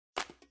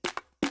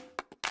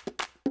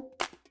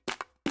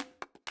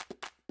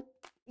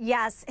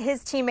Yes,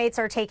 his teammates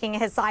are taking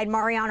his side.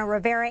 Mariano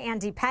Rivera,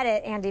 Andy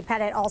Pettitte. Andy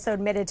Pettitte also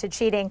admitted to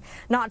cheating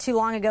not too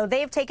long ago.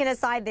 They've taken his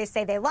side. They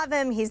say they love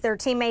him. He's their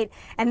teammate,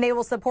 and they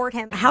will support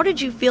him. How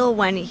did you feel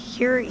when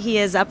here he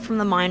is up from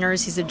the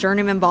minors? He's a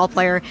journeyman ball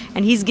player,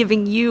 and he's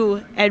giving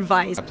you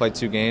advice. I played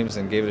 2 games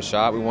and gave it a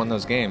shot. We won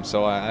those games,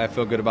 so I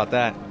feel good about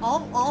that.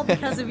 All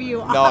because of you,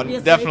 No,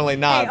 obviously. definitely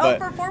not. Hey, but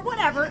 0 for 4,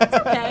 whatever. It's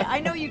okay. I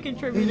know you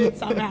contributed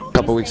somehow. A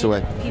couple weeks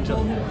away.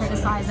 People who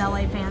criticize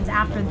LA fans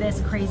after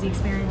this crazy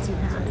experience you've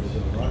had.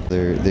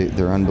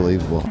 They're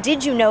unbelievable.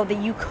 Did you know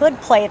that you could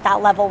play at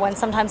that level when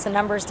sometimes the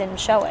numbers didn't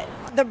show it?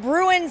 The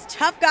Bruins,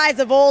 tough guys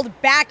of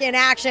old, back in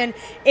action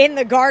in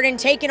the Garden,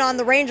 taking on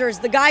the Rangers.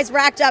 The guys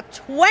racked up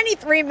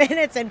 23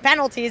 minutes in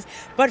penalties,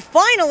 but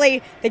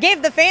finally, they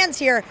gave the fans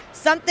here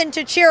something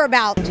to cheer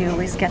about. Do you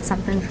always get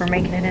something for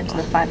making it into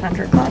the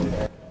 500 club?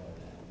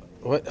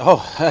 What?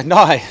 Oh, no,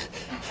 I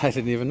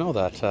didn't even know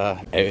that.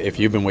 If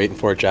you've been waiting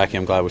for it, Jackie,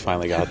 I'm glad we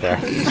finally got there.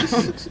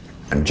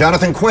 And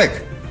Jonathan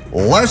Quick,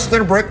 less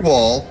than a brick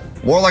wall,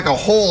 more like a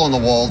hole in the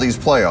wall these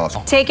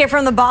playoffs. Take it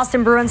from the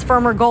Boston Bruins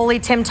former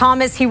goalie Tim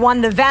Thomas. He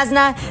won the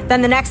Vezina.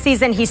 Then the next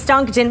season he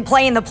stunk, didn't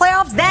play in the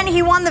playoffs. Then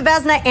he won the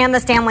Vezina and the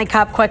Stanley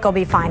Cup. Quick will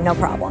be fine, no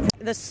problem.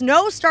 The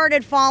snow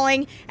started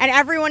falling, and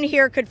everyone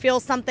here could feel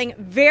something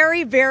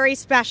very, very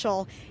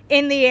special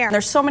in the air.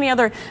 There's so many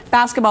other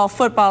basketball,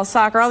 football,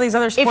 soccer, all these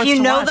other sports. If you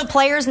to know watch. the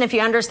players and if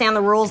you understand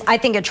the rules, I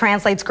think it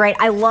translates great.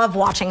 I love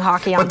watching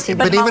hockey on TV.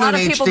 But a lot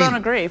of people don't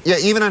agree. Yeah,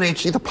 even on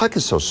HD, the puck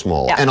is so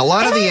small. Yeah. And a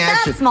lot It of the ain't that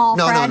action. small,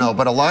 Fred. No,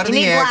 but a lot of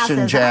You the need action,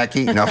 glasses,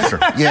 Jackie. No, sure.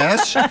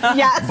 Yes.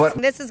 Yes. But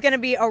This is going to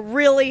be a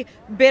really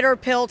bitter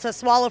pill to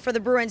swallow for the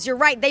Bruins. You're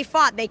right. They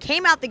fought. They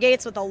came out the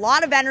gates with a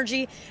lot of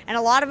energy and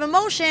a lot of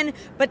emotion,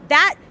 but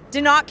that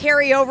did not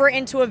carry over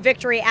into a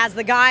victory as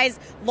the guys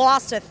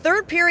lost a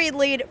third period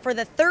lead for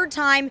the 3rd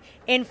time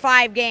in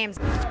 5 games.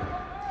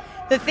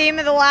 The theme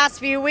of the last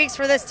few weeks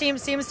for this team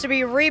seems to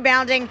be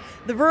rebounding.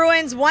 The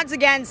Bruins, once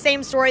again,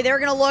 same story. They're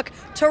going to look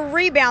to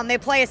rebound. They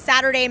play a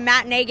Saturday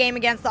matinee game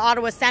against the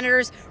Ottawa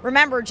Senators.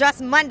 Remember,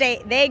 just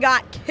Monday, they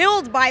got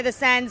killed by the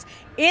Sens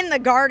in the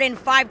Garden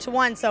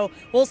 5-1. So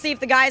we'll see if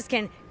the guys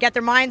can get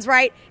their minds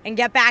right and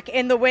get back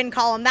in the win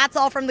column. That's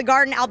all from the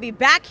Garden. I'll be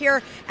back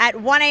here at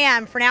 1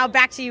 a.m. For now,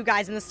 back to you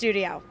guys in the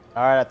studio.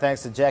 All right,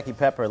 thanks to Jackie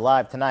Pepper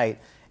live tonight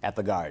at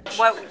the Garden.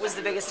 What was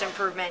the biggest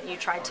improvement you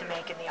tried to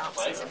make in the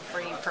offseason for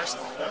you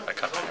personally? I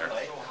cut my hair.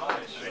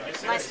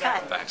 Nice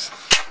cut. Thanks.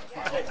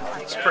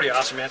 It's a pretty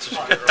awesome answer.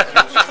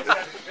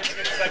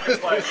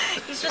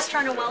 He's just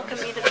trying to welcome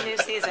me to the new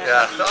season.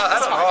 Yeah, no, I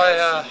don't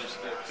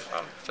know.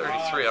 I'm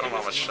 33. I don't know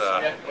how much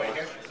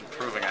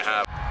improving I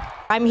have.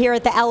 I'm here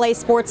at the LA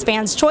Sports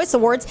Fans Choice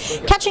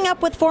Awards, catching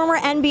up with former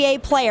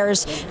NBA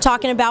players,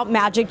 talking about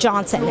Magic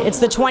Johnson. It's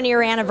the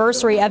 20-year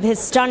anniversary of his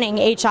stunning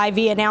HIV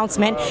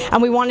announcement,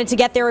 and we wanted to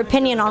get their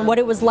opinion on what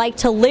it was like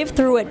to live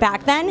through it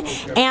back then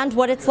and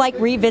what it's like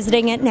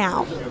revisiting it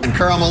now. And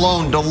Karl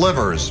Malone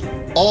delivers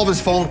all of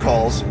his phone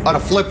calls on a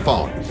flip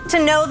phone.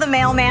 To know the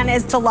mailman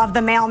is to love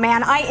the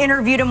mailman. I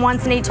interviewed him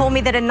once, and he told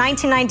me that in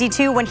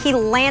 1992, when he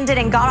landed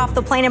and got off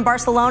the plane in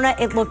Barcelona,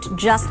 it looked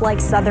just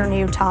like Southern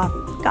Utah.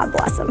 God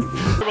bless him.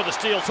 With the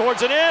steal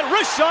towards an end,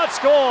 wrist shot,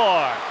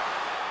 score!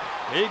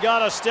 He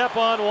got a step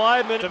on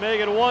Wideman to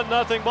make it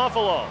 1-0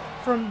 Buffalo.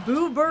 From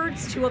boo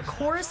birds to a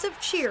chorus of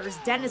cheers,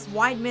 Dennis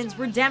Wideman's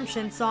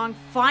redemption song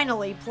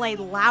finally played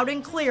loud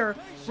and clear,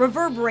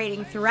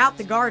 reverberating throughout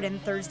the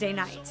Garden Thursday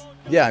night.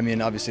 Yeah, I mean,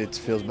 obviously it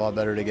feels a lot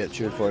better to get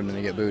cheered for than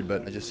to get booed,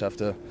 but I just have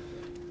to,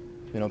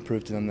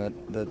 prove to them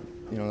that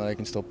I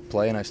can still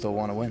play and I still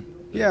want to win.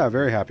 Yeah,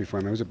 very happy for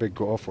him. It was a big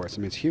goal for us. I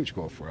mean, it's a huge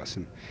goal for us,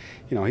 and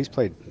he's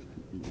played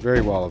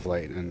very well of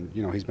late, and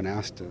he's been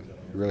asked to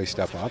really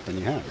step up, and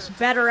he has.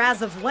 Better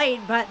as of late,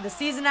 but the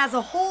season as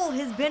a whole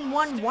has been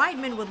one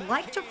Wideman would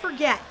like to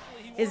forget.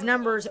 His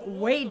numbers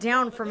way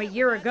down from a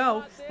year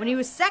ago when he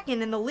was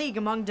second in the league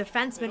among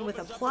defensemen with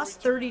a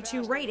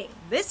 +32 rating.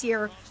 This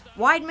year,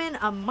 Wideman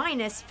a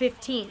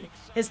 -15.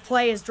 His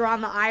play has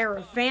drawn the ire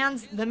of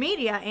fans, the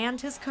media, and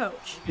his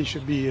coach. He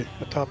should be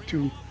a top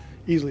 2,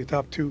 easily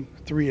top 2,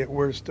 3 at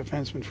worst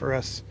defenseman for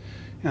us,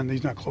 and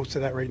he's not close to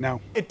that right now.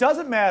 It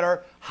doesn't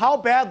matter how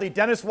badly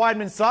Dennis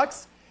Wideman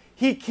sucks.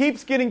 He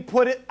keeps getting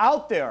put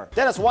out there.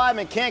 Dennis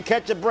Wideman can't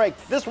catch a break.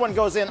 This one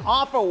goes in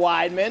off of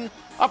Wideman,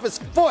 off his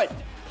foot.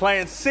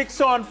 Playing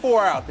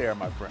 6-on-4 out there,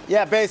 my friend.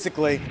 Yeah,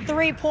 basically.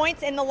 3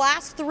 points in the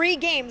last 3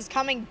 games,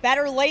 coming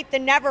better late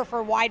than never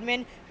for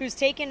Wideman, who's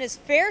taken his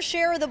fair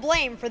share of the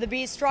blame for the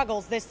Bees'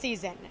 struggles this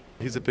season.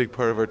 He's a big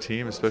part of our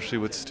team, especially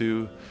with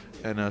Stu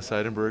and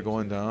Seidenberg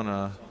going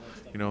down.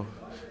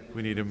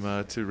 We need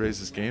him to raise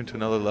his game to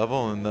another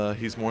level, and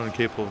he's more than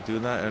capable of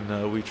doing that,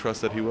 and we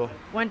trust that he will.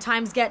 When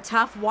times get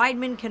tough,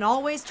 Wideman can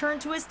always turn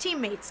to his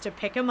teammates to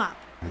pick him up.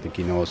 I think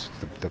he knows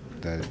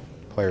the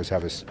players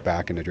have his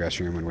back in the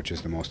dressing room, which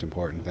is the most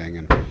important thing,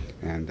 and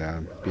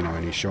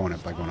he's showing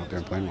it by going out there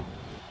and playing well.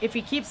 If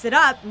he keeps it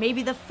up,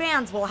 maybe the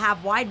fans will have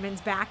Wideman's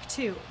back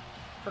too.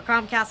 For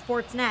Comcast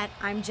Sportsnet,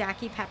 I'm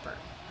Jackie Pepper.